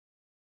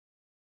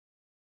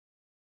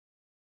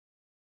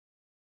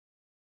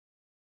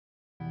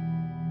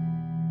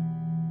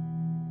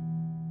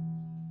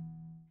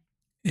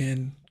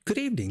And good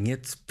evening.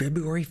 It's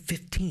February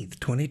 15th,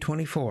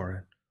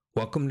 2024.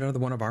 Welcome to another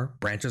one of our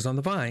branches on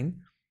the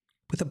vine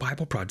with the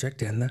Bible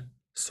Project and the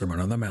Sermon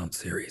on the Mount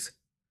series.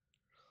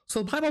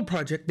 So the Bible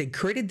Project, they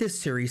created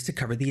this series to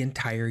cover the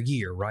entire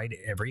year, right?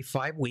 Every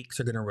 5 weeks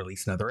they're going to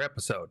release another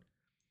episode.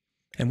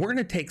 And we're going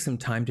to take some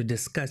time to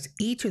discuss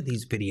each of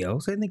these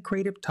videos and the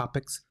creative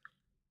topics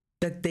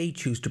that they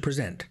choose to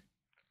present.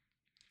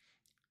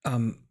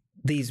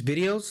 These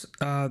videos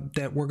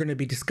that we're going to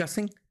be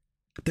discussing,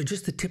 they're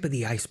just the tip of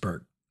the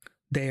iceberg.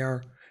 They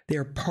are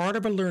part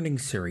of a learning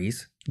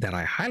series that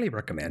I highly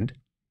recommend,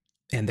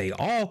 and they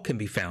all can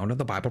be found on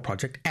the Bible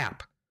Project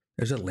app.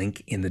 There's a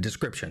link in the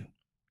description.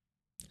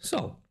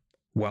 So,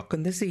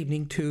 welcome this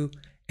evening to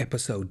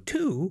episode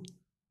 2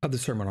 of the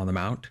Sermon on the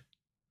Mount.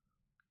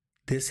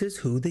 This is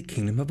who the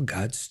kingdom of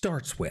God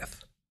starts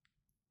with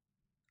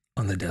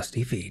on the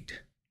Dusty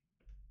Feet.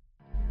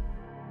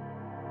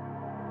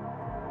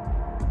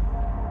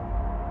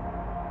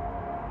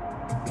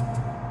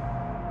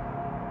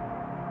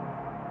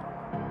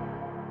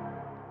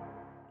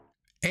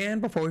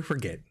 And before we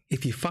forget,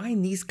 if you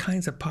find these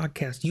kinds of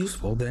podcasts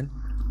useful, then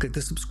click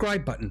the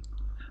subscribe button.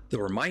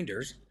 The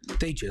reminders,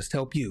 they just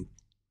help you.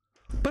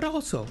 But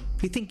also,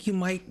 if you think you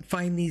might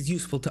find these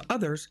useful to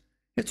others,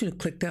 it's going to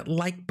click that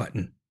like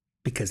button,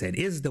 because that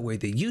is the way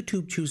that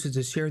YouTube chooses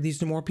to share these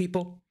to more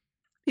people,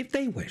 if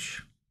they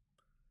wish.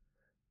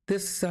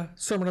 This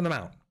Sermon on the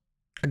Mount,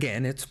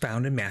 again, it's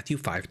found in Matthew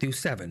 5 through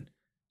 7.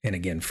 And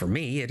again, for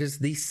me, it is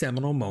the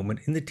seminal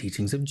moment in the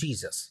teachings of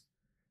Jesus.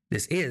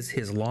 This is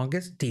his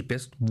longest,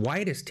 deepest,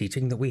 widest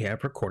teaching that we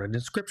have recorded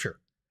in Scripture.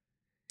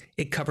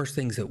 It covers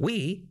things that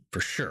we, for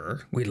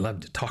sure, we love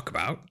to talk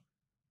about.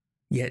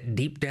 Yet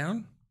deep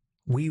down,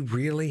 we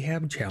really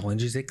have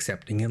challenges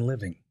accepting and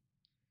living.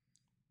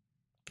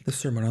 The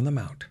Sermon on the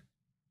Mount,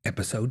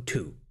 Episode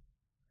 2.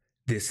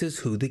 This is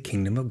who the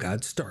kingdom of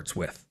God starts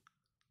with.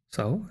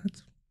 So,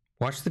 let's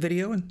watch the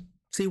video and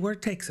see where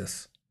it takes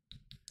us.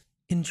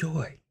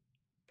 Enjoy.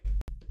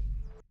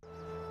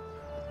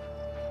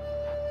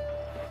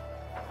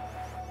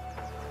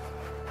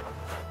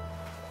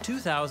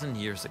 2,000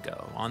 years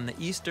ago, on the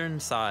eastern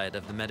side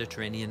of the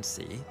Mediterranean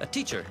Sea, a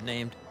teacher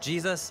named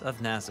Jesus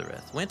of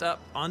Nazareth went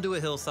up onto a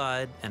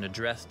hillside and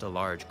addressed a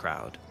large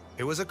crowd.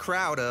 It was a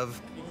crowd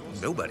of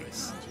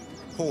nobodies.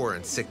 Poor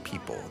and sick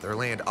people, their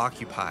land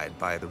occupied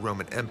by the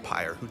Roman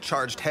Empire, who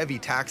charged heavy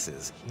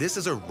taxes. This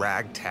is a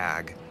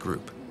ragtag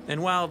group.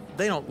 And while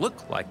they don't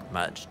look like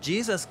much,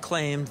 Jesus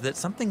claimed that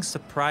something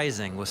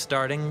surprising was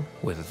starting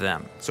with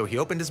them. So he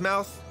opened his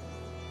mouth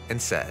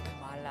and said,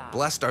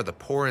 "Blessed are the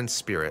poor in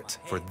spirit,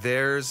 for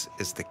theirs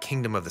is the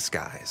kingdom of the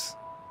skies."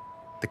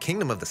 The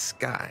kingdom of the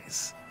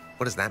skies?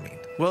 What does that mean?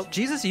 Well,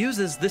 Jesus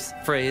uses this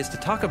phrase to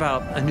talk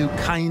about a new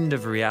kind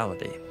of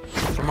reality.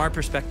 From our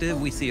perspective,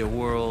 we see a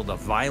world of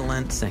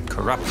violence and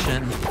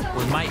corruption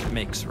where might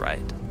makes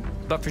right.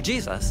 But for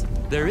Jesus,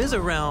 there is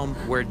a realm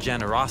where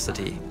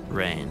generosity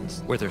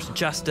reigns, where there's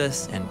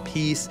justice and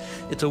peace.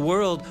 It's a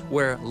world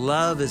where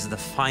love is the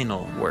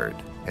final word.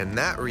 And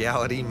that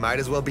reality might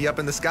as well be up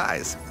in the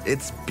skies.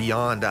 It's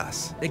beyond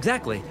us.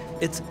 Exactly.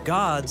 It's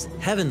God's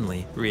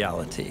heavenly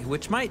reality,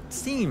 which might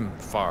seem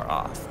far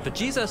off. But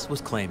Jesus was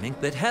claiming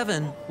that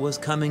heaven was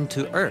coming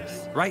to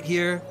earth, right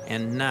here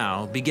and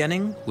now,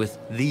 beginning with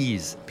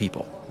these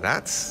people.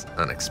 That's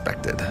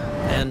unexpected.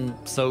 And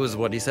so is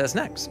what he says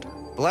next.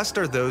 Blessed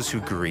are those who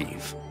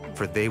grieve,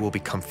 for they will be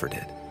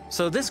comforted.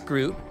 So this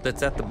group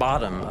that's at the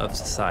bottom of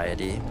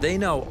society, they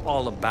know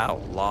all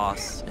about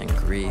loss and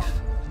grief.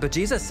 But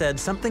Jesus said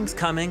something's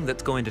coming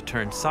that's going to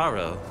turn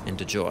sorrow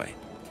into joy.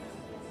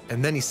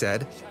 And then he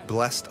said,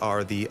 "Blessed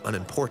are the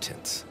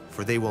unimportant,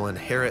 for they will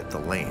inherit the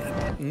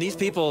land." And these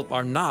people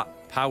are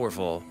not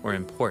powerful or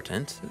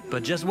important,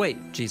 but just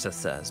wait, Jesus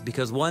says,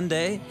 because one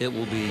day it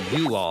will be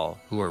you all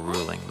who are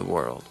ruling the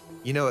world.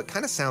 You know, it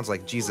kind of sounds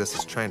like Jesus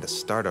is trying to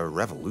start a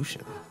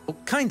revolution. Well,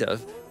 kind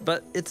of,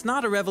 but it's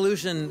not a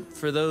revolution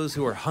for those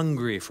who are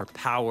hungry for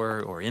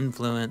power or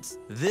influence.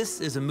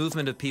 This is a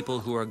movement of people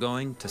who are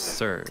going to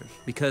serve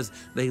because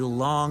they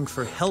long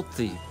for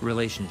healthy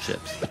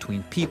relationships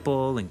between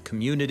people and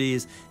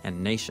communities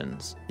and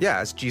nations. Yeah,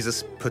 as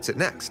Jesus puts it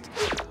next.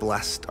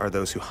 Blessed are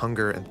those who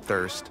hunger and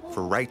thirst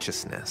for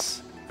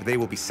righteousness, for they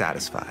will be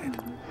satisfied.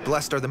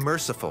 Blessed are the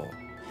merciful,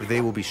 for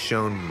they will be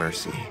shown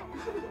mercy.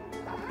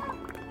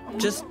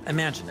 Just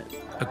imagine it.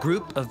 A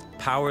group of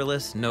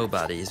powerless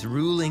nobodies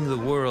ruling the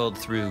world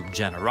through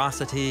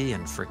generosity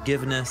and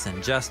forgiveness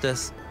and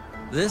justice.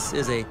 This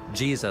is a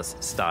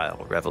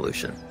Jesus-style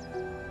revolution.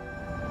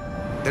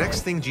 The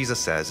next thing Jesus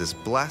says is,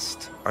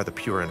 "Blessed are the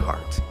pure in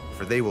heart,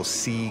 for they will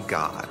see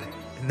God."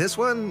 And this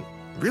one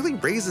really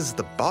raises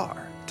the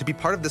bar. To be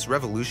part of this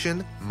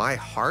revolution, my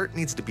heart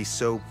needs to be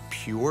so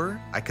pure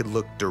I could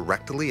look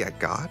directly at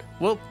God.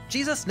 Well,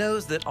 Jesus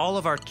knows that all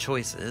of our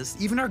choices,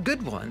 even our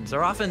good ones,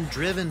 are often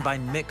driven by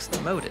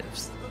mixed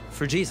motives.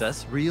 For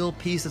Jesus, real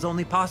peace is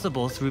only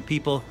possible through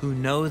people who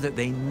know that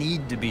they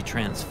need to be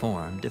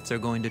transformed if they're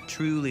going to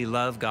truly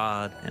love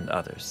God and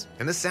others.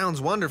 And this sounds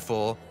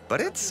wonderful,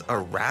 but it's a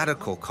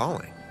radical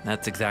calling.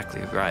 That's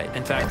exactly right.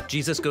 In fact,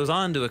 Jesus goes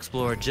on to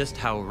explore just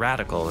how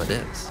radical it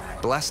is.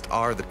 Blessed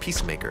are the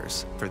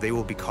peacemakers, for they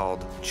will be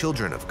called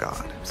children of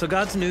God. So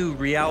God's new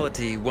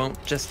reality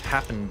won't just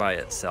happen by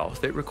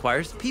itself. It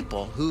requires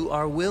people who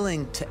are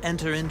willing to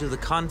enter into the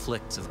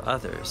conflicts of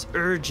others,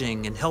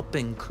 urging and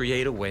helping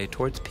create a way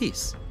towards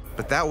peace.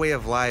 But that way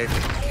of life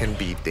can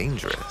be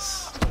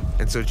dangerous.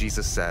 And so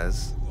Jesus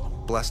says,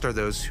 blessed are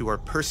those who are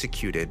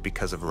persecuted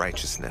because of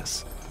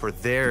righteousness, for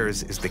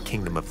theirs is the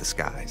kingdom of the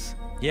skies.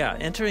 Yeah,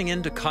 entering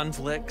into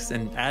conflicts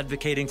and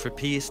advocating for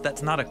peace,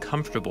 that's not a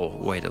comfortable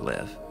way to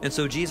live. And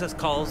so Jesus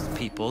calls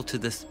people to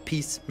this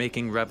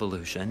peacemaking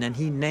revolution, and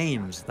he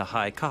names the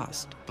high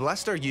cost.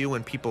 Blessed are you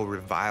when people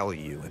revile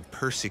you and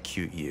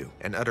persecute you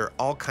and utter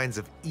all kinds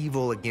of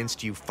evil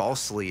against you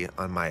falsely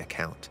on my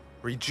account.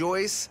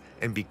 Rejoice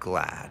and be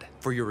glad,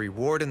 for your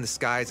reward in the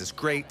skies is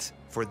great,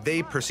 for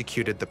they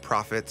persecuted the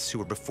prophets who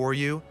were before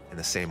you in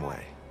the same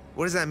way.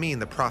 What does that mean,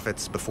 the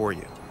prophets before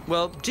you?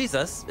 Well,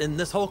 Jesus and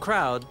this whole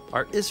crowd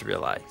are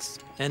Israelites.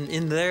 And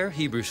in their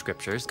Hebrew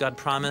scriptures, God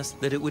promised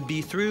that it would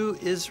be through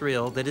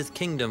Israel that his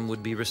kingdom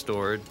would be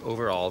restored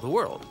over all the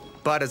world.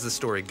 But as the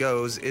story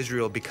goes,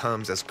 Israel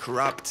becomes as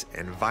corrupt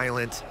and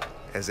violent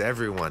as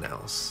everyone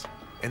else,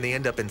 and they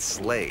end up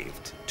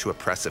enslaved to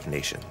oppressive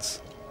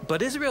nations.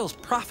 But Israel's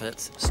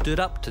prophets stood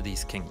up to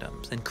these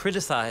kingdoms and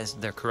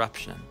criticized their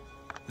corruption.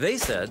 They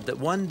said that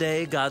one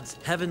day God's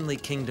heavenly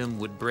kingdom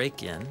would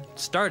break in,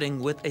 starting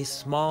with a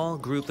small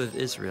group of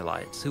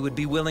Israelites who would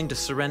be willing to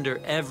surrender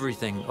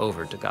everything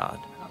over to God.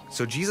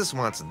 So Jesus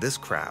wants this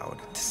crowd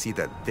to see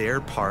that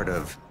they're part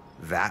of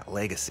that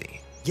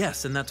legacy.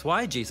 Yes, and that's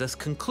why Jesus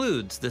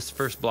concludes this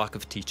first block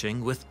of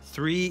teaching with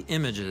 3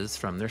 images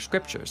from their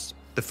scriptures.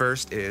 The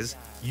first is,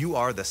 you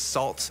are the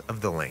salt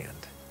of the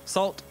land.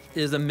 Salt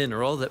is a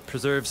mineral that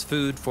preserves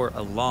food for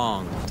a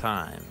long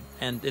time.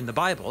 And in the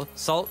Bible,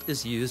 salt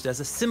is used as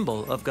a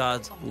symbol of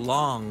God's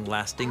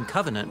long-lasting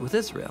covenant with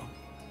Israel.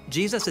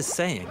 Jesus is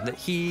saying that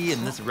he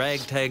and this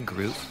ragtag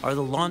group are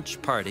the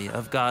launch party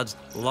of God's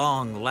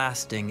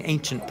long-lasting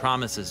ancient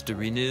promises to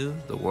renew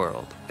the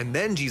world. And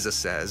then Jesus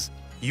says,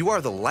 you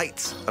are the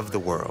light of the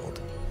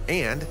world,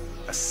 and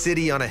a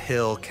city on a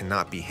hill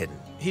cannot be hidden.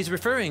 He's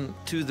referring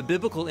to the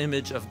biblical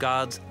image of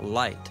God's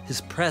light, his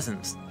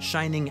presence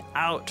shining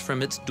out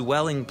from its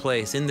dwelling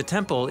place in the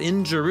temple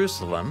in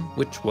Jerusalem,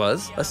 which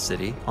was a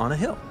city on a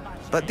hill.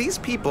 But these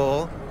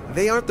people,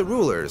 they aren't the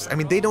rulers. I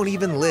mean, they don't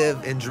even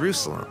live in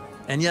Jerusalem.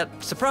 And yet,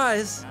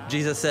 surprise,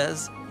 Jesus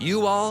says,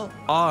 you all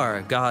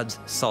are God's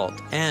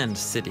salt and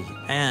city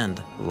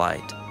and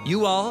light.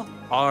 You all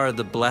are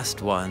the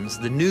blessed ones,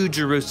 the new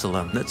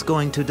Jerusalem that's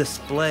going to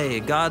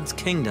display God's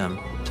kingdom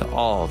to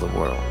all the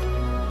world.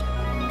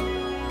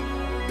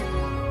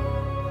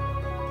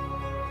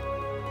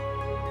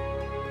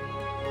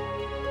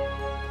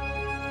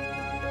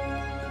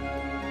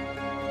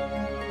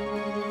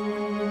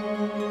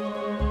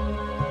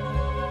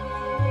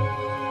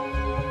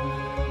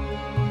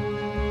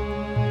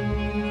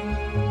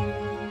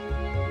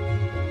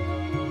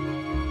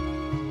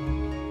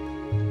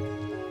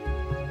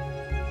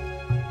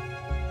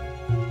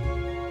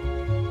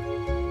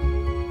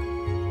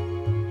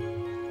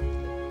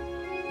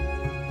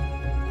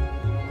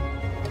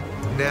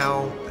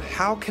 Now,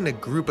 how can a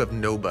group of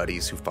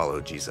nobodies who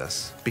follow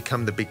Jesus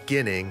become the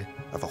beginning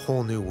of a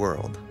whole new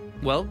world?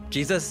 Well,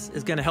 Jesus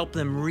is going to help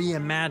them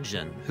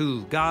reimagine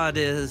who God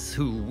is,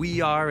 who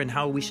we are, and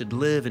how we should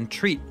live and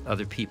treat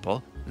other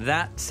people.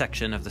 That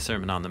section of the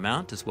Sermon on the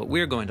Mount is what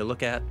we're going to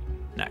look at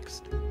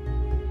next.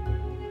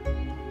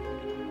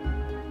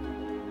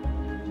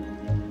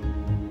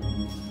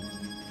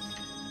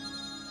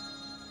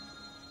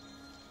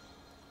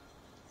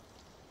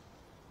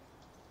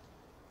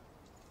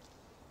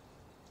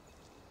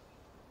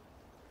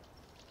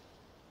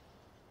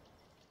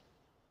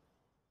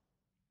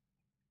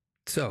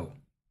 So,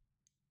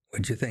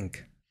 what'd you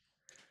think?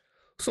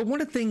 So one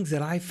of the things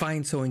that I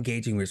find so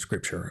engaging with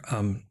Scripture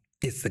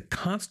is the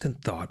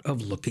constant thought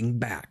of looking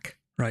back,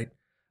 right?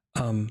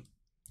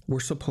 We're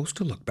supposed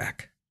to look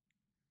back.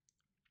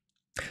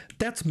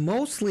 That's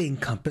mostly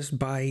encompassed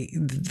by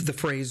the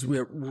phrase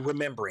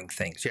remembering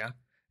things, yeah?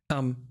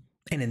 And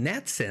in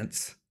that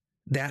sense,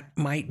 that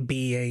might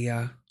be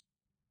a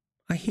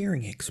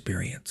hearing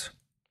experience.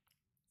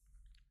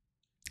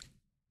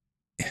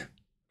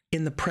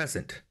 In the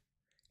present.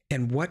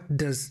 And what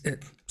does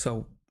it,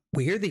 so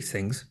we hear these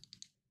things.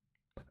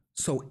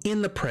 So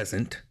in the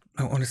present,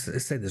 I want to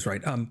say this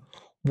right.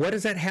 What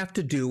does that have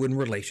to do in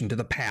relation to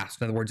the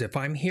past? In other words, if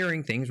I'm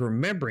hearing things,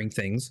 remembering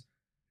things,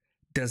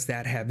 does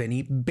that have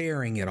any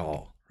bearing at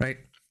all, right?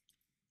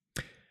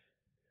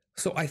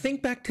 So I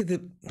think back to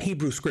the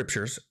Hebrew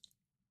scriptures.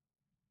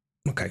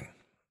 Okay,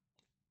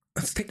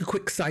 let's take a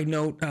quick side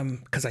note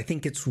because I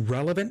think it's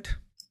relevant.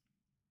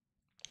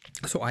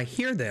 So I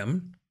hear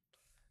them,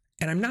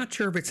 and I'm not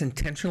sure if it's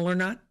intentional or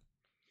not,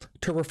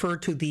 to refer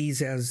to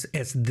these as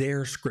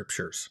their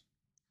scriptures.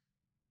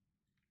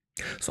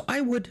 So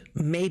I would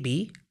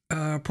maybe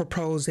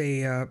propose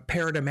a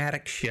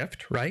paradigmatic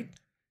shift, right?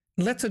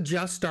 Let's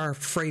adjust our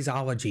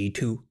phraseology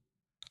to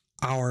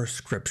our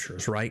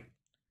scriptures, right?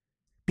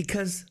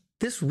 Because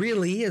this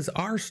really is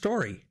our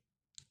story.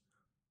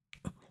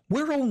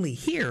 We're only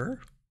here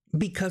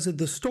because of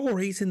the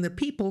stories and the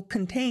people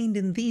contained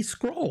in these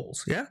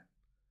scrolls, yeah?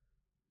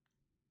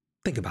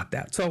 Think about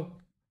that. So,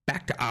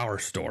 back to our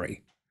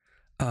story.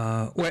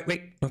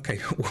 Wait. Okay.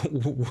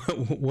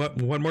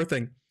 One more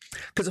thing.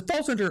 Because it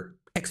falls under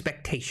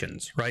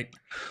expectations, right?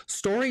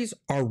 Stories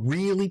are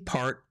really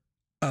part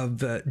of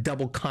the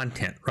double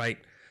content, right?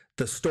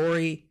 The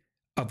story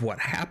of what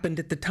happened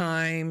at the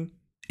time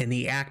and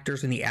the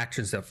actors and the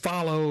actions that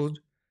followed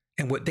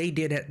and what they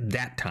did at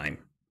that time.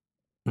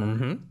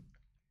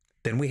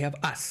 Then we have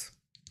us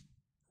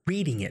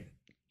reading it,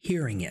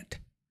 hearing it.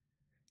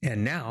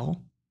 And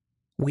now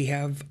we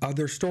have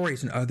other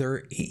stories and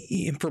other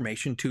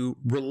information to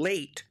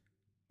relate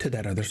to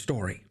that other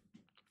story.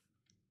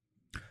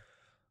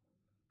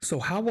 So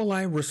how will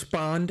I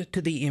respond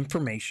to the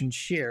information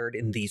shared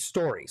in these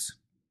stories?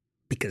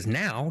 Because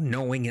now,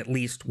 knowing at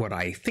least what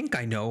I think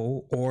I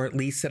know, or at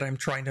least that I'm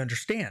trying to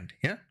understand,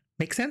 yeah?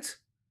 Make sense?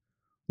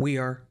 We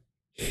are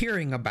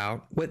hearing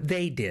about what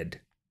they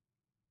did.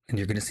 And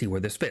you're going to see where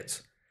this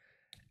fits.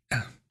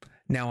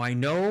 Now, I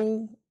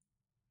know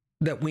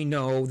that we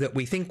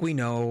think we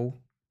know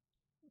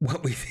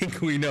what we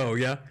think we know,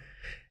 yeah?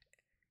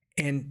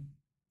 And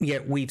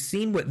yet we've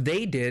seen what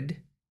they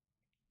did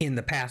in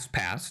the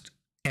past,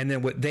 and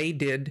then what they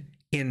did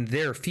in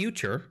their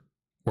future.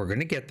 We're going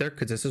to get there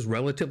because this is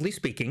relatively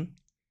speaking.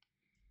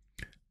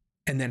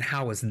 And then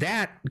how is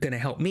that going to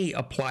help me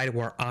apply to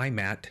where I'm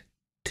at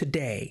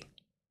today?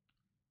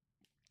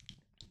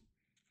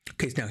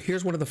 Okay, so now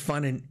here's one of the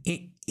fun and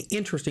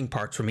interesting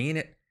parts for me, and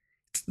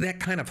it's that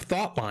kind of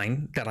thought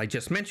line that I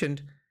just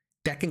mentioned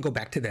that can go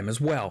back to them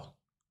as well.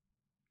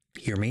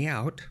 Hear me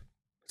out.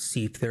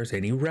 See if there's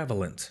any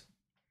relevance.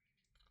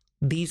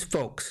 These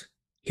folks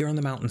here on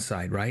the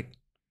mountainside, right?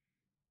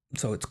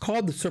 So it's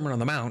called the Sermon on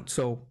the Mount,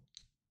 so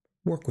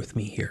work with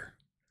me here.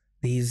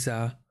 These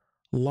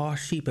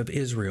lost sheep of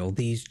Israel,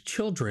 these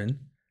children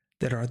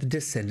that are the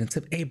descendants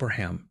of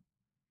Abraham.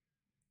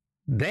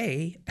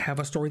 They have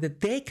a story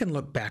that they can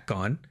look back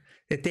on,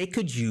 that they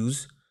could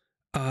use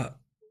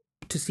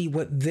to see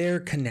what they're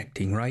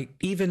connecting, right?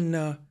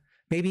 Even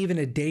maybe even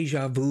a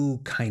deja vu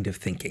kind of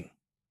thinking.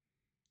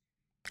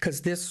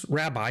 Because this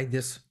rabbi,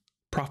 this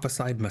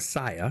prophesied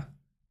Messiah,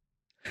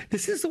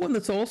 this is the one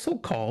that's also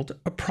called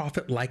a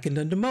prophet likened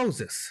unto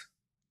Moses.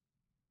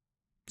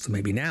 So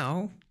maybe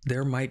now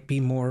there might be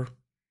more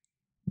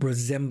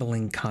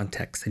resembling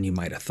context than you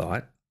might have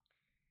thought,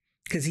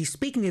 because he's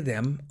speaking to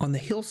them on the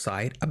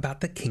hillside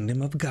about the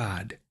kingdom of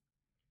God.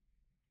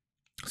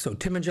 So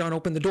Tim and John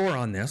opened the door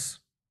on this.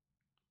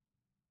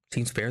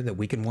 Seems fair that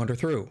we can wander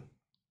through.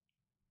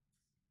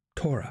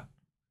 Torah,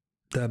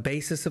 the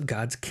basis of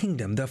God's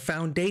kingdom, the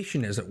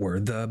foundation, as it were,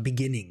 the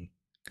beginning.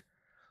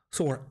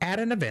 So we're at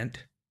an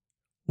event,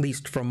 at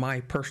least from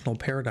my personal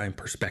paradigm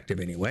perspective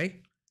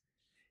anyway.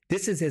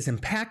 This is as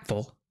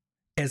impactful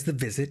as the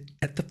visit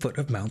at the foot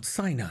of Mount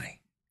Sinai.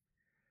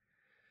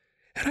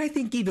 And I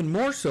think even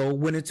more so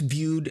when it's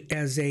viewed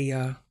as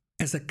a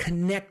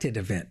connected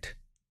event.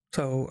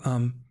 So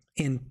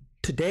in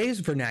today's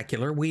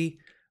vernacular, we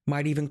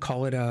might even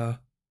call it a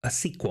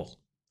sequel,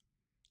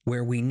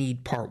 where we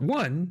need part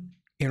one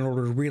in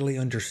order to really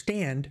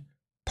understand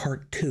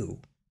part two.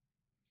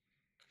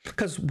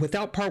 Because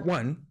without part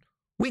one,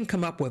 we can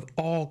come up with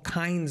all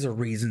kinds of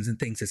reasons and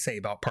things to say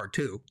about part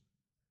two.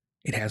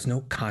 It has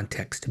no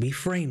context to be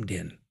framed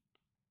in.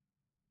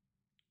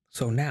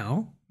 So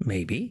now,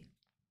 maybe,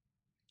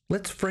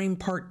 let's frame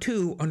part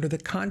two under the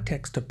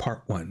context of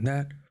part one.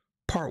 That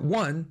part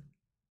one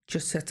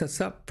just sets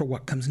us up for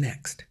what comes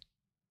next.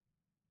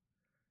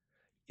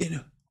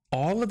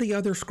 All of the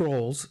other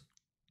scrolls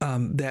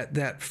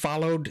that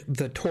followed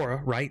the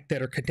Torah, right,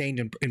 that are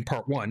contained in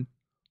part one,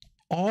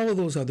 all of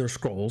those other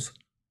scrolls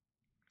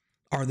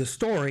are the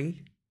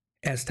story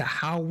as to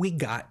how we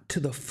got to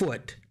the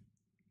foot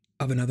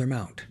of another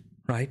mount,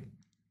 right?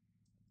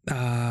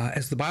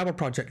 As the Bible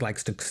Project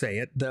likes to say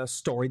it, the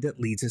story that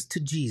leads us to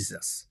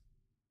Jesus.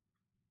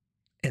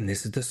 And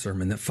this is the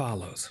sermon that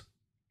follows.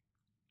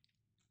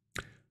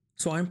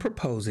 So I'm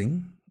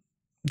proposing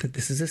that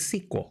this is a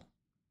sequel.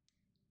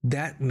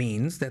 That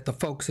means that the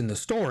folks in the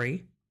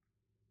story,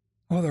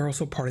 well, they're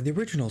also part of the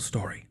original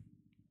story.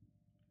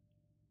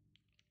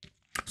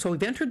 So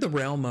we've entered the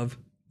realm of,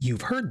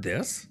 you've heard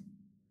this,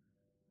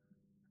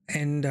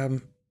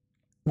 and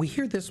we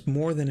hear this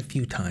more than a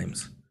few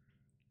times.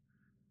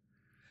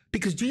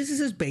 Because Jesus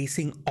is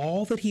basing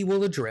all that he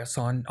will address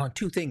on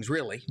two things,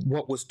 really.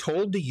 What was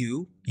told to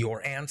you,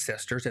 your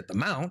ancestors at the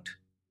Mount,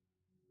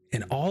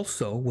 and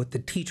also what the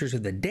teachers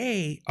of the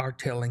day are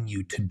telling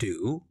you to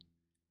do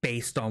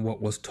based on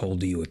what was told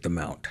to you at the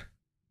Mount.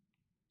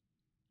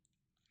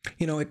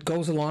 It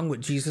goes along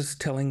with Jesus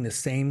telling the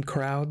same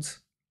crowds,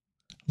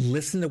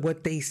 listen to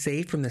what they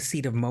say from the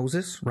seat of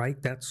Moses,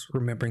 right? That's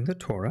remembering the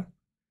Torah.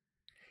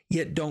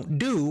 Yet don't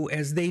do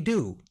as they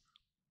do.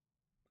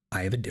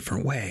 I have a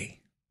different way.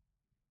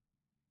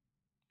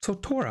 So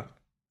Torah,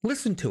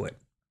 listen to it.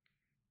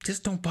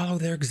 Just don't follow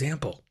their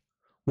example.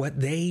 what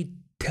they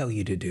tell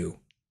you to do.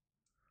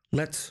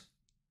 Let's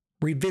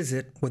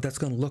revisit what that's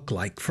going to look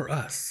like for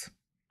us.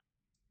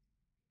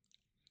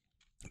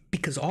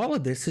 Because all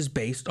of this is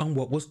based on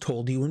what was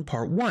told you in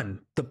part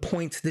 1, the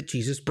points that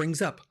Jesus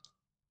brings up.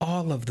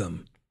 All of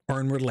them are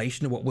in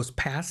relation to what was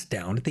passed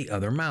down at the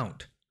other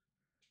mount.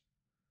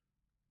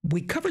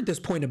 We covered this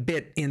point a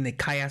bit in the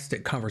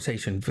chiastic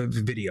conversation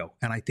video,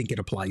 and I think it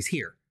applies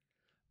here.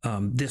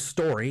 This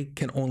story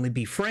can only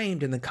be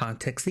framed in the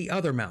context of the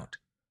other mount,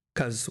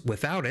 because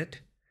without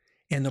it,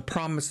 and the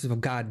promises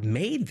of God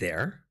made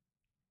there,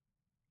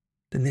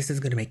 then this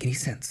isn't going to make any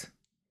sense.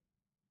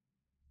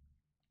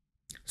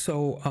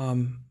 So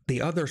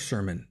the other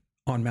sermon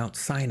on Mount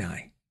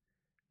Sinai,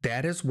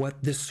 that is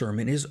what this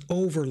sermon is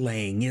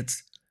overlaying.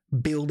 It's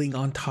building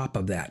on top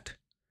of that.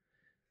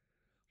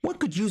 One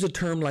could use a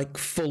term like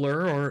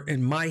fuller, or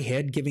in my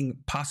head, giving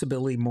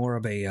possibility more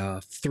of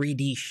a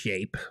 3D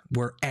shape.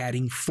 We're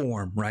adding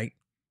form, right?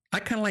 I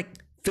kind of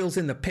like fills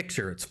in the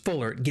picture. It's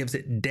fuller. It gives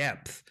it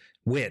depth,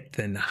 width,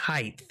 and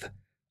height.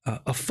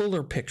 A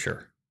fuller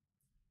picture.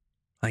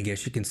 I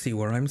guess you can see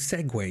where I'm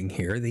segueing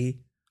here. The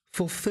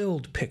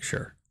fulfilled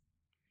picture.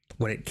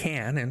 What it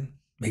can and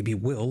maybe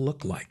will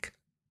look like.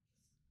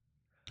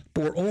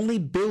 But we're only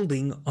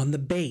building on the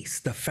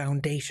base, the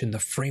foundation, the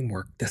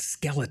framework, the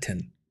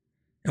skeleton.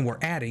 And we're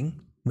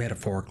adding,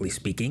 metaphorically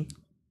speaking,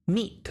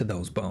 meat to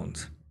those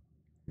bones.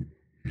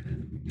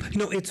 You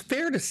know, it's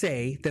fair to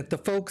say that the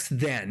folks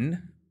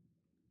then,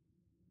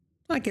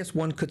 I guess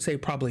one could say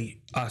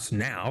probably us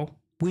now,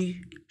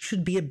 we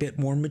should be a bit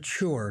more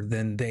mature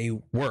than they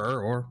were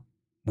or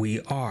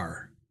we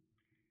are.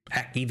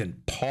 Heck,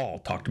 even Paul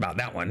talked about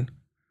that one.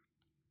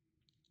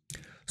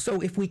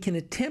 So if we can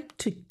attempt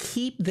to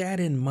keep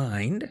that in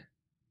mind,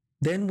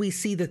 then we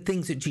see the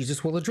things that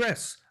Jesus will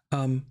address.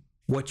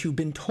 What you've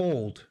been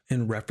told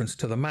in reference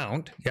to the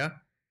mount, yeah?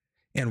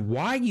 And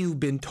why you've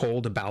been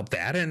told about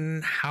that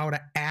and how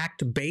to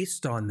act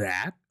based on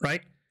that,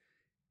 right?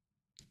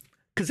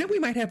 Because then we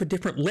might have a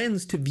different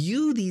lens to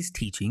view these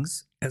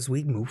teachings as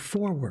we move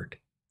forward.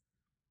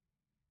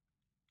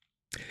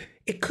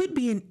 It could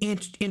be an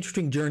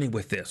interesting journey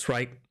with this,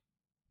 right?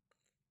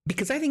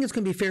 Because I think it's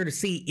going to be fair to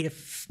see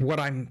if what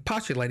I'm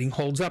postulating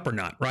holds up or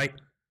not, right?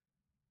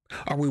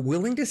 Are we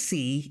willing to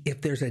see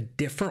if there's a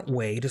different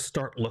way to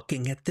start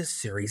looking at this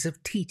series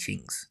of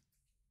teachings?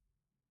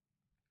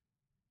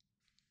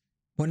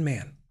 One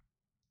man,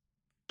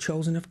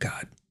 chosen of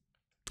God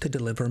to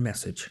deliver a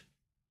message.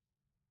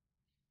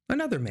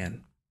 Another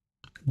man,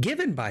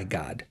 given by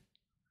God,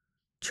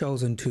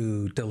 chosen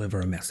to deliver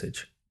a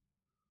message.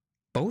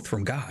 Both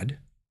from God,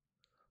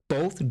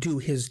 both to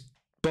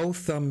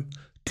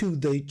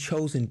the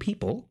chosen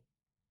people.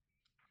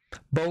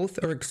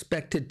 Both are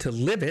expected to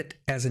live it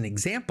as an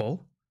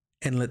example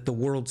and let the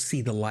world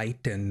see the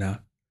light and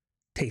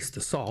taste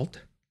the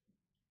salt.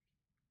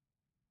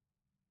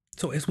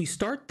 So as we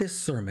start this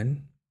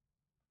sermon,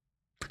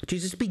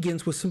 Jesus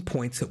begins with some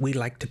points that we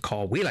like to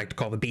call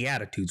the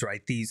Beatitudes,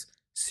 right? These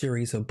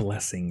series of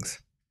blessings.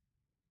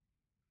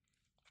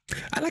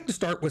 I like to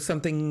start with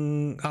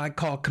something I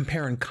call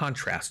compare and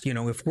contrast. You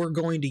know, if we're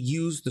going to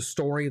use the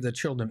story of the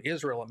children of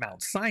Israel at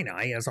Mount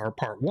Sinai as our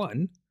part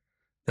 1,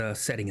 the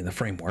setting and the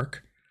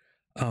framework,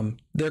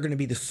 they're going to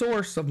be the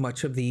source of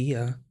much of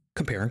the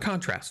compare and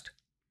contrast.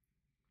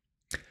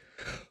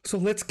 So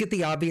let's get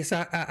the obvious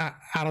out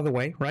of the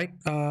way, right?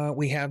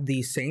 We have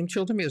the same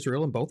children of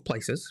Israel in both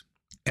places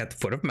at the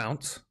foot of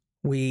mounts.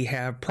 We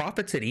have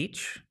prophets at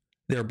each.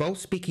 They're both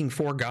speaking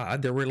for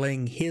God. They're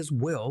relaying his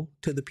will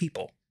to the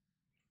people.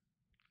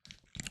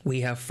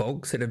 We have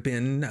folks that have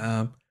been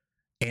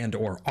and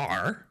or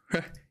are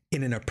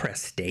in an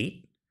oppressed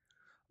state.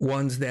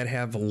 Ones that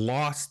have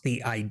lost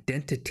the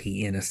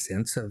identity, in a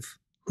sense, of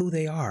who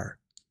they are.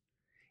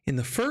 In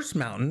the first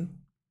mountain,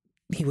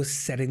 he was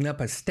setting up,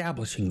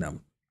 establishing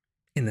them.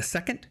 In the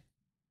second,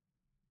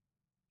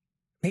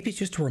 maybe it's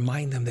just to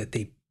remind them that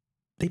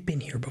they've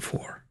been here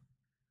before.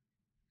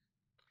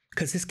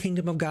 Because this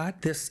kingdom of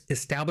God, this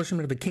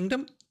establishment of a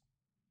kingdom,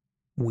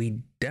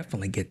 we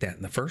definitely get that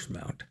in the first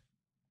mount.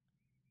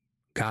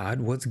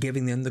 God was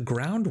giving them the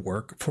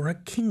groundwork for a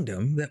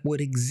kingdom that would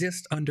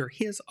exist under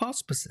his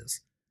auspices.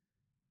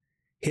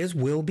 His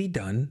will be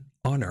done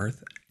on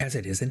earth as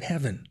it is in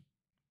heaven.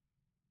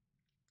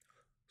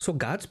 So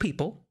God's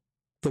people,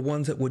 the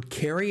ones that would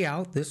carry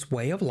out this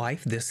way of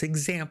life, this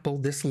example,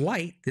 this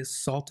light, this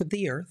salt of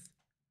the earth,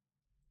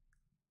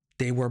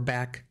 they were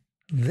back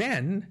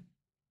then,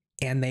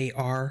 and they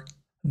are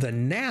the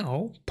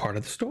now part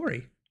of the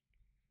story.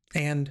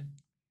 And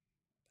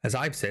as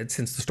I've said,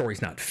 since the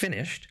story's not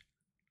finished,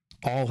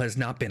 all has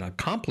not been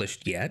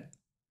accomplished yet,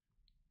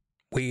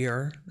 we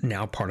are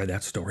now part of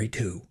that story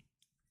too.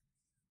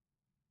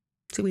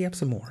 See, we have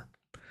some more.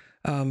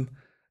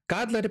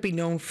 God let it be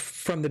known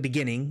from the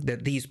beginning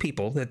that these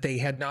people, that they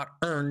had not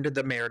earned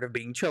the merit of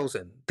being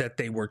chosen, that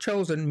they were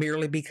chosen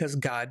merely because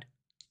God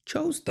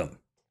chose them,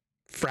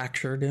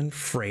 fractured and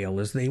frail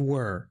as they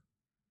were.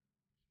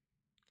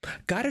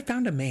 God had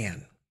found a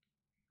man,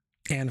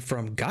 and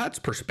from God's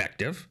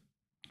perspective,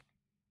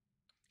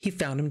 he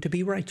found him to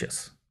be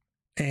righteous.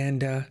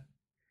 And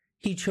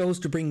he chose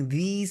to bring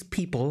these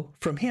people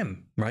from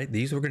him, right?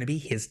 These were going to be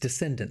his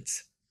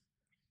descendants.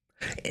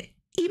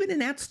 Even in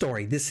that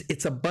story,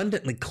 it's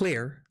abundantly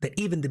clear that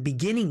even the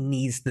beginning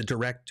needs the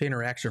direct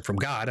interaction from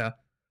God,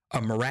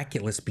 a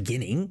miraculous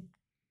beginning,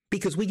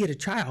 because we get a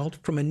child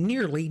from a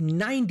nearly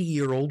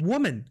 90-year-old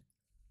woman.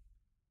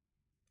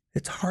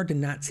 It's hard to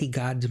not see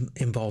God's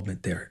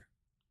involvement there.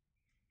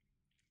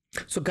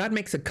 So God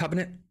makes a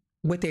covenant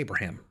with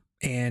Abraham.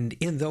 And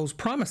in those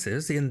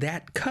promises, in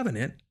that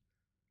covenant,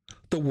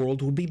 the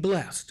world will be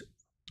blessed.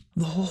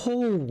 The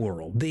whole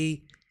world.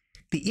 The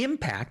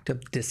impact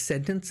of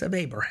descendants of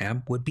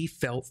Abraham would be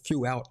felt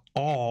throughout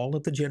all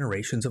of the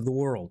generations of the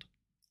world.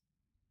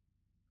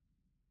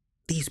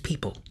 These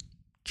people,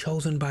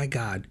 chosen by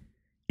God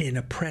in an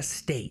oppressed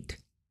state,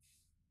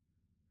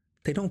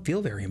 they don't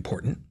feel very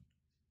important.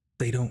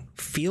 They don't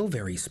feel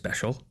very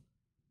special.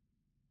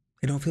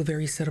 They don't feel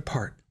very set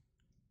apart.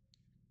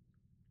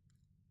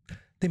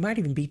 They might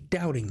even be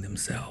doubting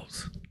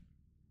themselves.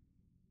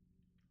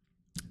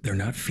 They're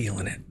not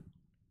feeling it.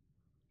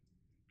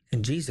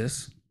 And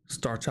Jesus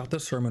starts out the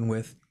sermon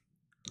with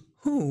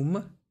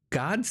whom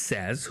God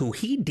says, who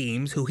he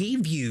deems, who he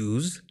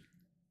views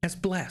as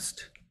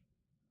blessed.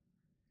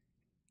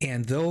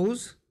 And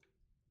those,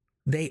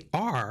 they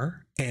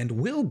are and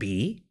will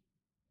be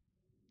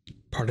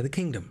part of the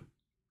kingdom.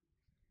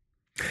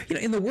 You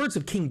know, in the words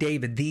of King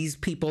David, these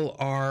people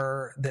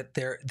are that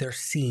they're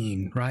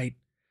seen, right?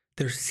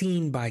 They're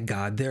seen by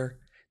God. They're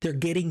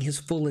getting his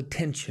full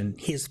attention.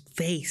 His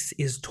face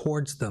is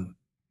towards them.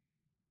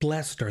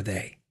 Blessed are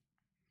they.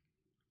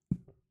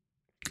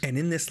 And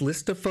in this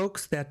list of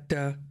folks that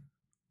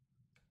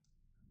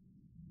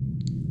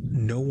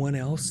no one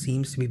else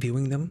seems to be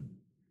viewing them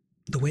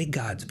the way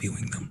God's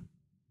viewing them.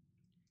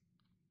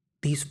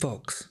 These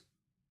folks,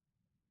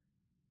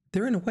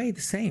 they're in a way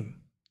the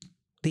same.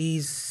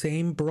 These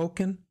same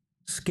broken,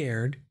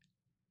 scared,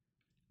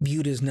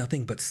 viewed as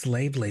nothing but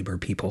slave labor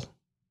people.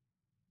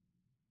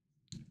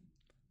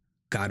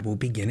 God will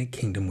begin a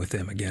kingdom with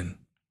them again.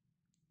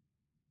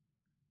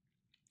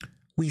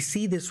 We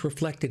see this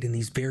reflected in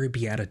these very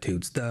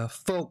Beatitudes, the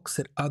folks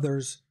that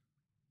others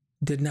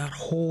did not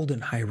hold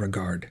in high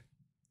regard.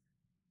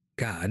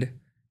 God,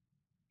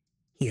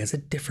 he has a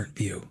different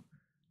view.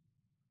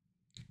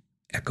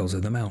 Echoes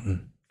of the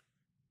mountain.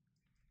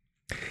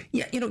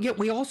 Yet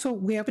we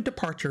have a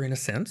departure in a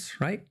sense,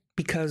 right?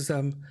 Because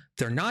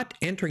they're not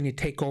entering to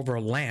take over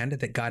a land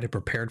that God had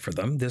prepared for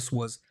them. This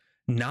was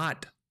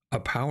not a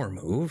power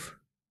move.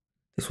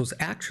 This was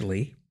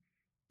actually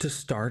to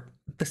start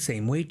the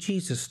same way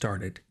Jesus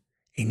started.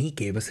 And he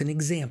gave us an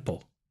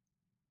example,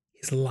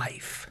 his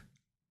life.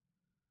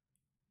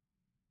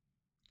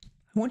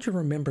 I want you to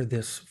remember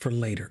this for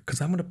later,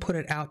 because I'm going to put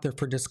it out there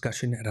for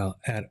discussion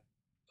at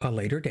a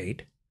later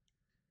date.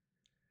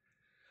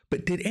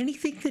 But did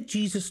anything that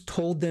Jesus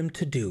told them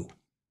to do,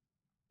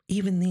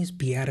 even these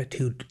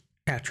beatitude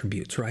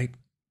attributes, right,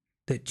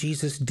 that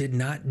Jesus did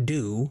not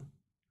do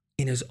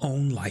in his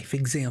own life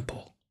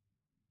example?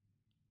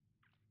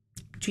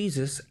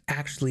 Jesus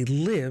actually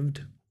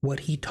lived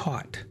what he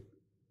taught.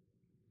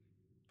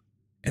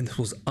 And this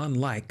was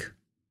unlike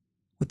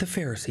what the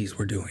Pharisees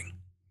were doing.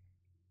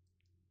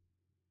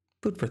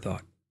 Food for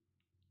thought.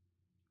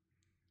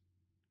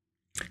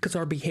 Because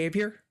our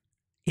behavior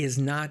is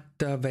not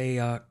of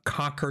a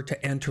conquer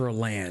to enter a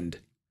land.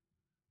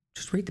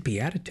 Just read the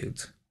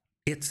Beatitudes.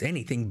 It's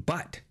anything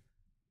but.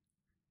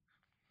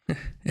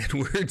 And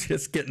we're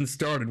just getting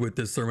started with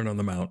this Sermon on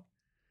the Mount.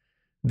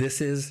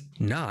 This is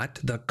not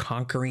the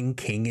conquering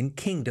king and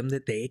kingdom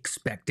that they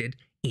expected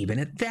even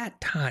at that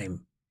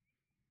time.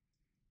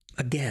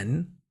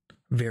 Again,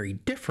 very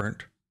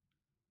different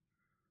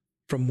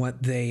from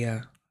what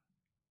they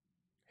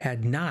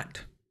had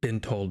not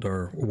been told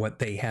or what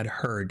they had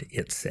heard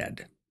it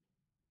said.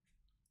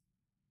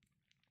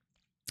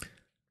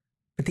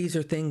 But these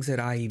are things that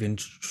I even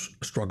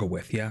struggle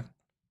with, yeah?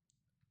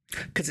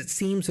 Because it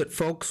seems that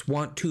folks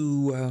want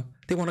to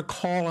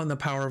call on the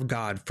power of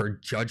God for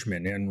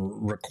judgment and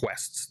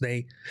requests.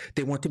 They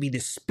want to be the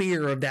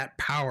spear of that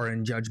power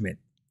and judgment.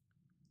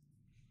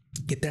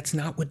 Yet that's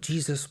not what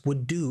Jesus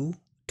would do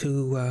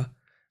to,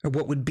 or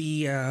what would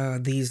be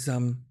these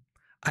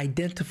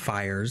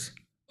identifiers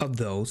of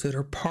those that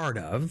are part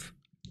of,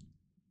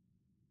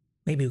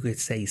 maybe we could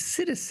say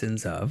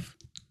citizens of,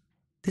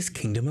 this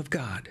kingdom of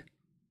God.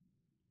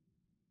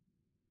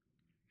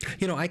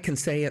 You know, I can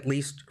say, at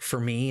least for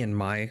me in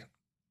my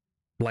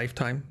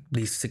lifetime,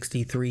 these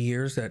 63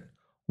 years, that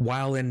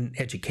while in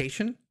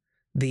education,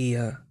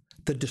 the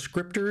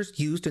descriptors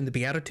used in the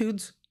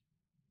Beatitudes,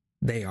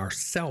 they are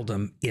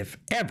seldom, if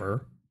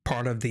ever,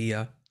 part of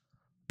the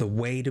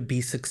way to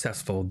be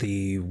successful,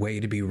 the way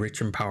to be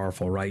rich and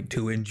powerful, right?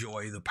 To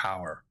enjoy the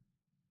power.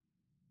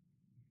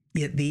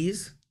 Yet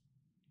these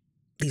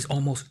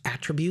almost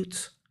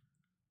attributes,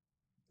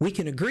 we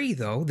can agree,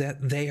 though,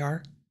 that they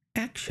are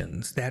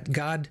actions, that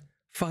God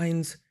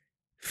finds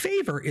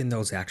favor in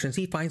those actions.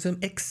 He finds them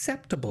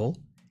acceptable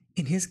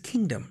in his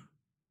kingdom.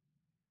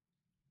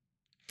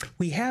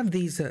 We have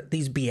these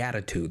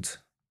beatitudes.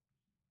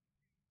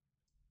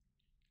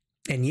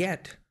 And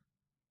yet,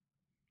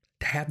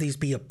 to have these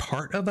be a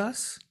part of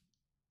us,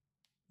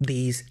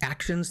 these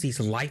actions, these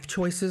life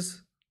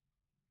choices,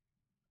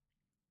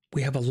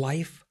 we have a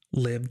life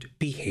lived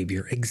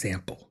behavior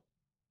example.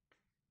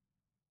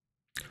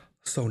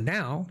 So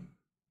now,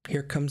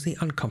 here comes the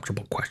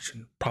uncomfortable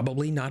question,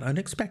 probably not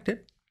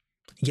unexpected,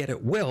 yet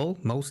it will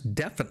most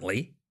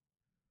definitely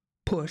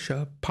push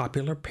a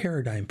popular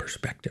paradigm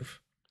perspective.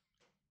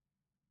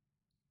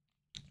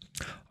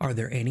 Are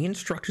there any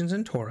instructions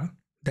in Torah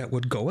that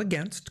would go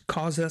against,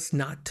 cause us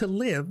not to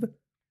live,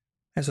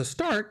 as a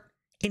start,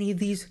 any of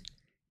these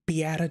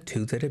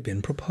beatitudes that have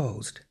been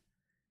proposed?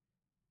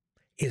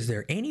 Is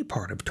there any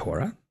part of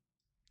Torah?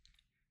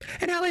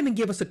 And I'll even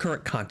give us a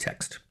current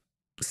context,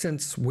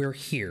 since we're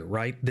here,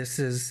 right?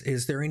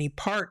 Is there any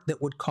part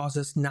that would cause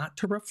us not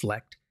to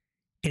reflect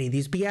any of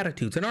these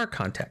beatitudes in our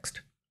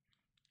context?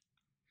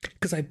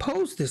 Because I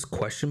posed this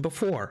question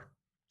before,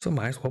 so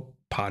might as well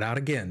pot out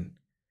again.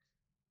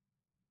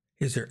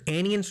 Is there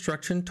any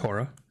instruction in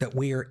Torah that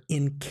we are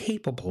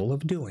incapable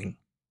of doing?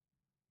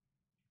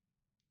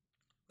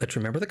 Let's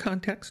remember the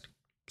context.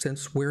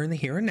 Since we're in the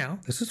here and now,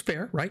 this is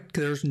fair, right?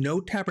 There's no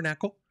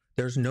tabernacle,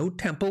 there's no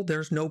temple,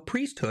 there's no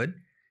priesthood.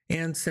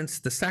 And since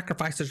the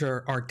sacrifices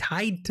are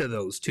tied to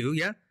those two,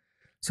 yeah?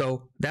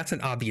 So that's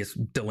an obvious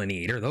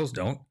delineator. Those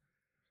don't.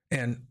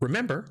 And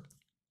remember,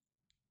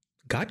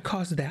 God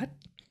caused that,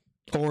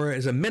 or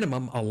as a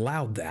minimum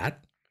allowed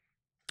that,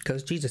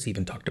 because Jesus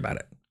even talked about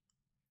it.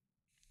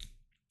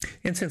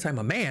 And since I'm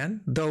a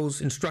man, those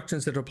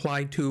instructions that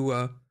apply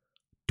to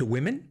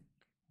women,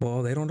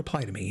 well, they don't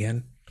apply to me.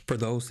 And for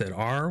those that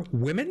are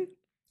women,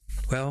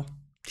 well,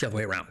 it's the other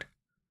way around.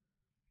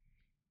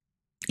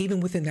 Even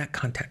within that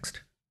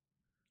context,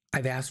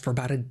 I've asked for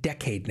about a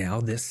decade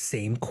now this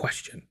same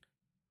question.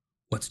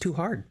 What's too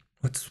hard?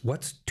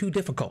 What's too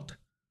difficult?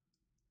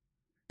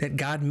 That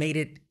God made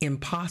it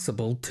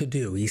impossible to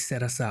do. He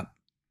set us up.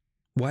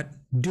 What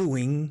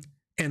doing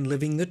and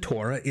living the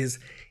Torah is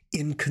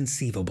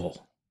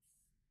inconceivable.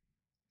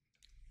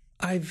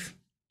 I've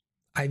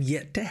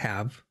yet to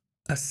have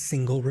a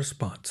single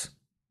response.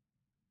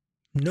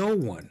 No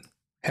one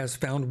has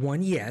found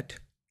one yet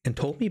and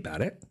told me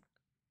about it.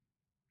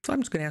 So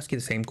I'm just going to ask you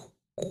the same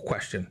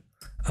question.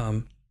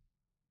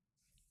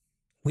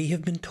 We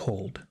have been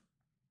told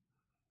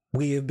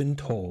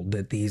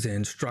that these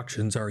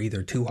instructions are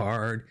either too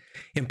hard,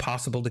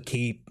 impossible to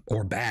keep,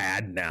 or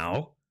bad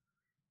now.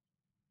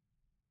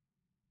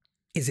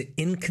 Is it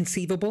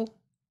inconceivable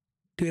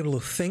to be able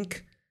to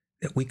think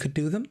that we could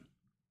do them?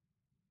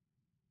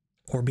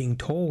 Or being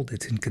told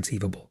it's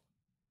inconceivable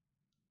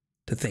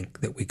to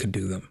think that we could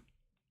do them?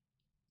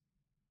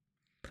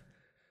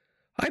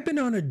 I've been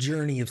on a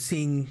journey of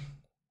seeing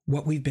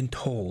what we've been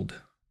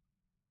told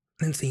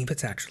and seeing if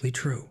it's actually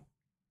true.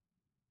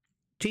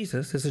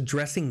 Jesus is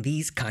addressing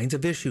these kinds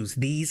of issues,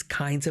 these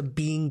kinds of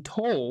being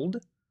told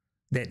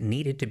that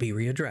needed to be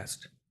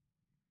readdressed.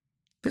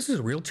 This is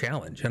a real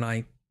challenge, and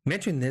I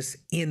mentioned this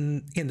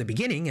in the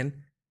beginning, and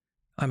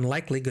I'm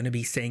likely going to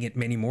be saying it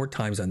many more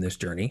times on this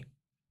journey,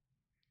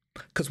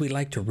 because we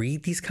like to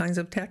read these kinds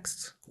of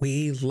texts.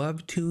 We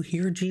love to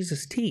hear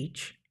Jesus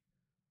teach,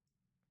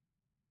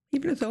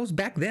 even if those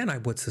back then, I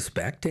would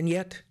suspect, and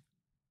yet,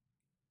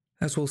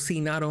 as we'll see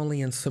not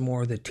only in some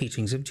more of the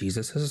teachings of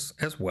Jesus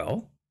as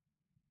well,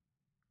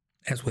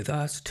 as with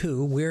us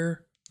too,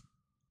 we're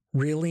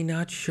really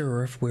not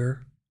sure if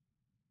we're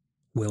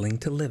willing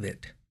to live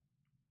it.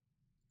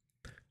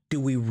 Do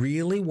we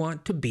really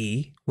want to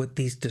be what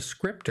these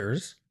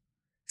descriptors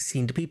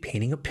seem to be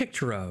painting a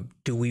picture of?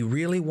 Do we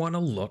really want to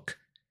look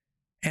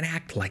and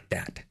act like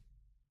that?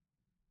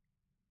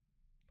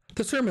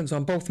 The sermons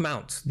on both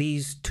mounts,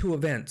 these two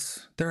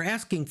events, they're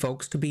asking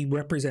folks to be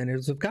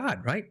representatives of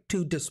God, right?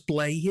 To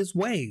display his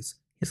ways,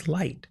 his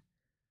light,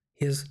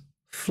 his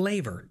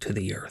flavor to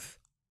the earth.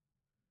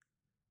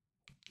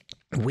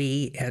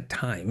 We, at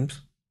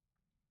times,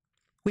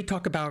 we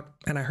talk about,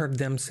 and I heard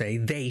them say,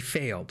 they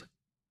failed.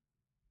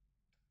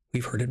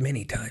 We've heard it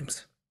many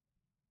times.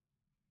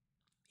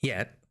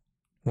 Yet,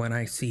 when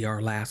I see our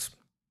last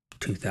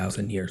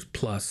 2,000 years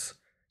plus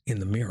in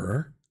the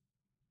mirror,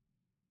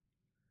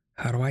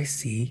 how do I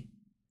see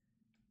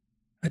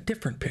a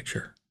different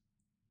picture?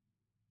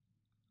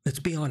 Let's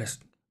be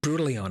honest,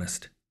 brutally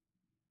honest.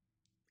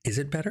 Is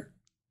it better?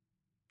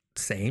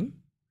 Same?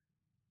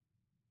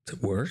 Is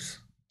it worse?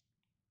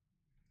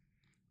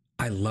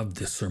 I love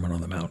this Sermon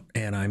on the Mount,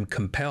 and I'm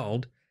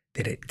compelled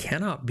that it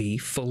cannot be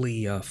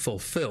fully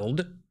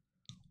fulfilled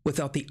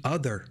without the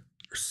other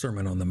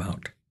Sermon on the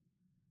Mount.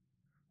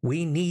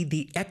 We need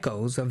the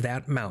echoes of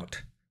that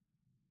mount.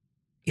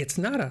 It's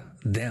not a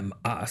them,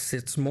 us.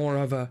 It's more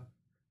of a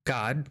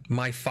God,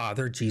 my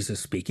Father, Jesus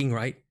speaking,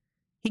 right?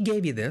 He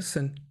gave you this,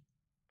 and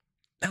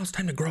now it's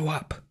time to grow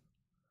up.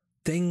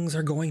 Things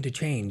are going to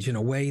change in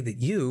a way that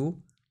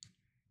you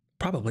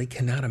probably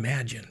cannot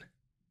imagine.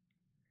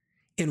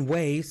 In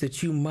ways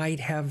that you might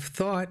have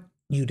thought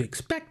you'd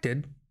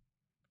expected,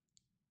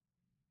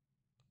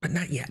 but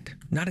not yet,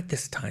 not at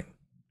this time.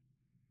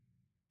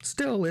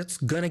 Still, it's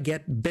going to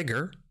get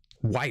bigger,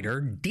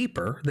 wider,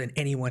 deeper than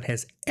anyone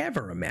has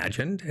ever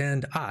imagined.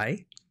 And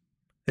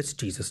it's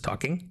Jesus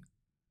talking,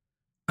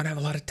 I don't have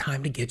a lot of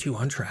time to get you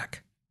on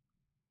track.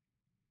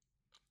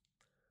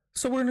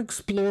 So we're going to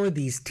explore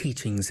these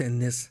teachings in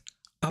this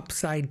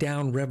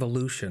upside-down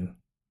revolution.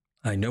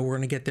 I know we're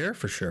going to get there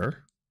for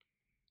sure.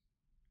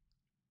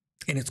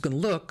 And it's going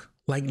to look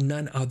like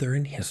none other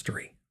in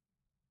history.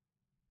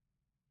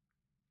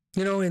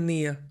 You know, in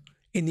the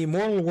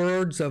immortal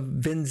words of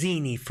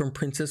Vizzini from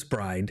Princess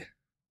Bride,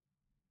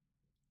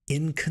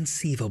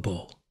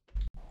 inconceivable.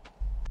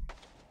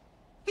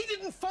 He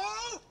didn't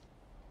fall?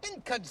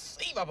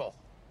 Inconceivable.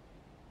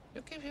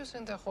 You keep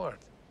using the word.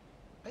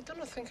 I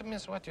don't think it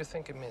means what you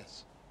think it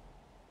means.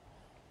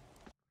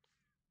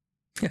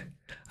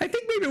 I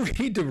think maybe we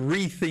need to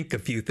rethink a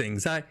few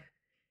things. And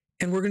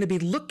we're going to be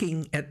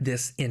looking at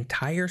this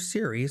entire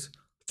series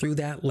through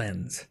that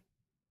lens.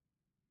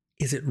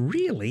 Is it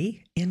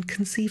really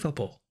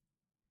inconceivable?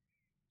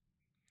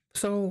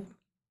 So,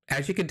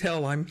 as you can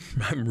tell, I'm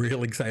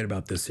real excited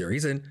about this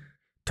series. And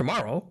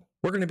tomorrow,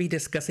 we're going to be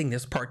discussing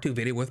this part 2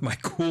 video with my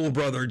cool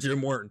brother,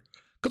 Jim Warren.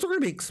 Because we're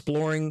going to be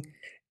exploring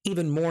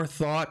even more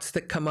thoughts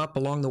that come up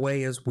along the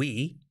way as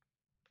we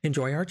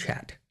enjoy our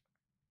chat.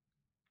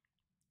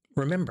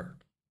 Remember,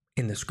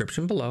 in the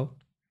description below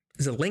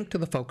is a link to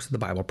the folks at the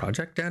Bible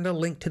Project and a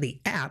link to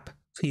the app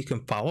so you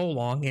can follow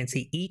along and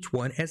see each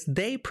one as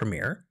they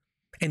premiere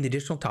and the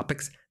additional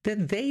topics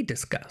that they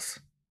discuss.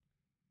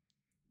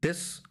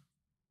 This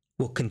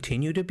will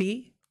continue to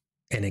be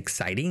an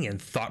exciting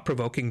and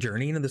thought-provoking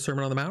journey into the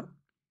Sermon on the Mount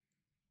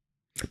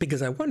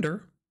because I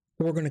wonder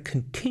what we're going to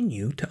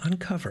continue to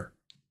uncover.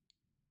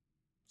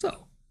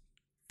 So,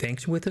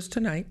 thanks for with us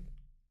tonight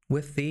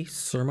with the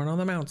Sermon on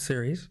the Mount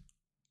series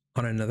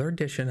on another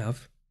edition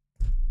of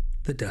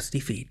The Dusty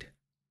Feet.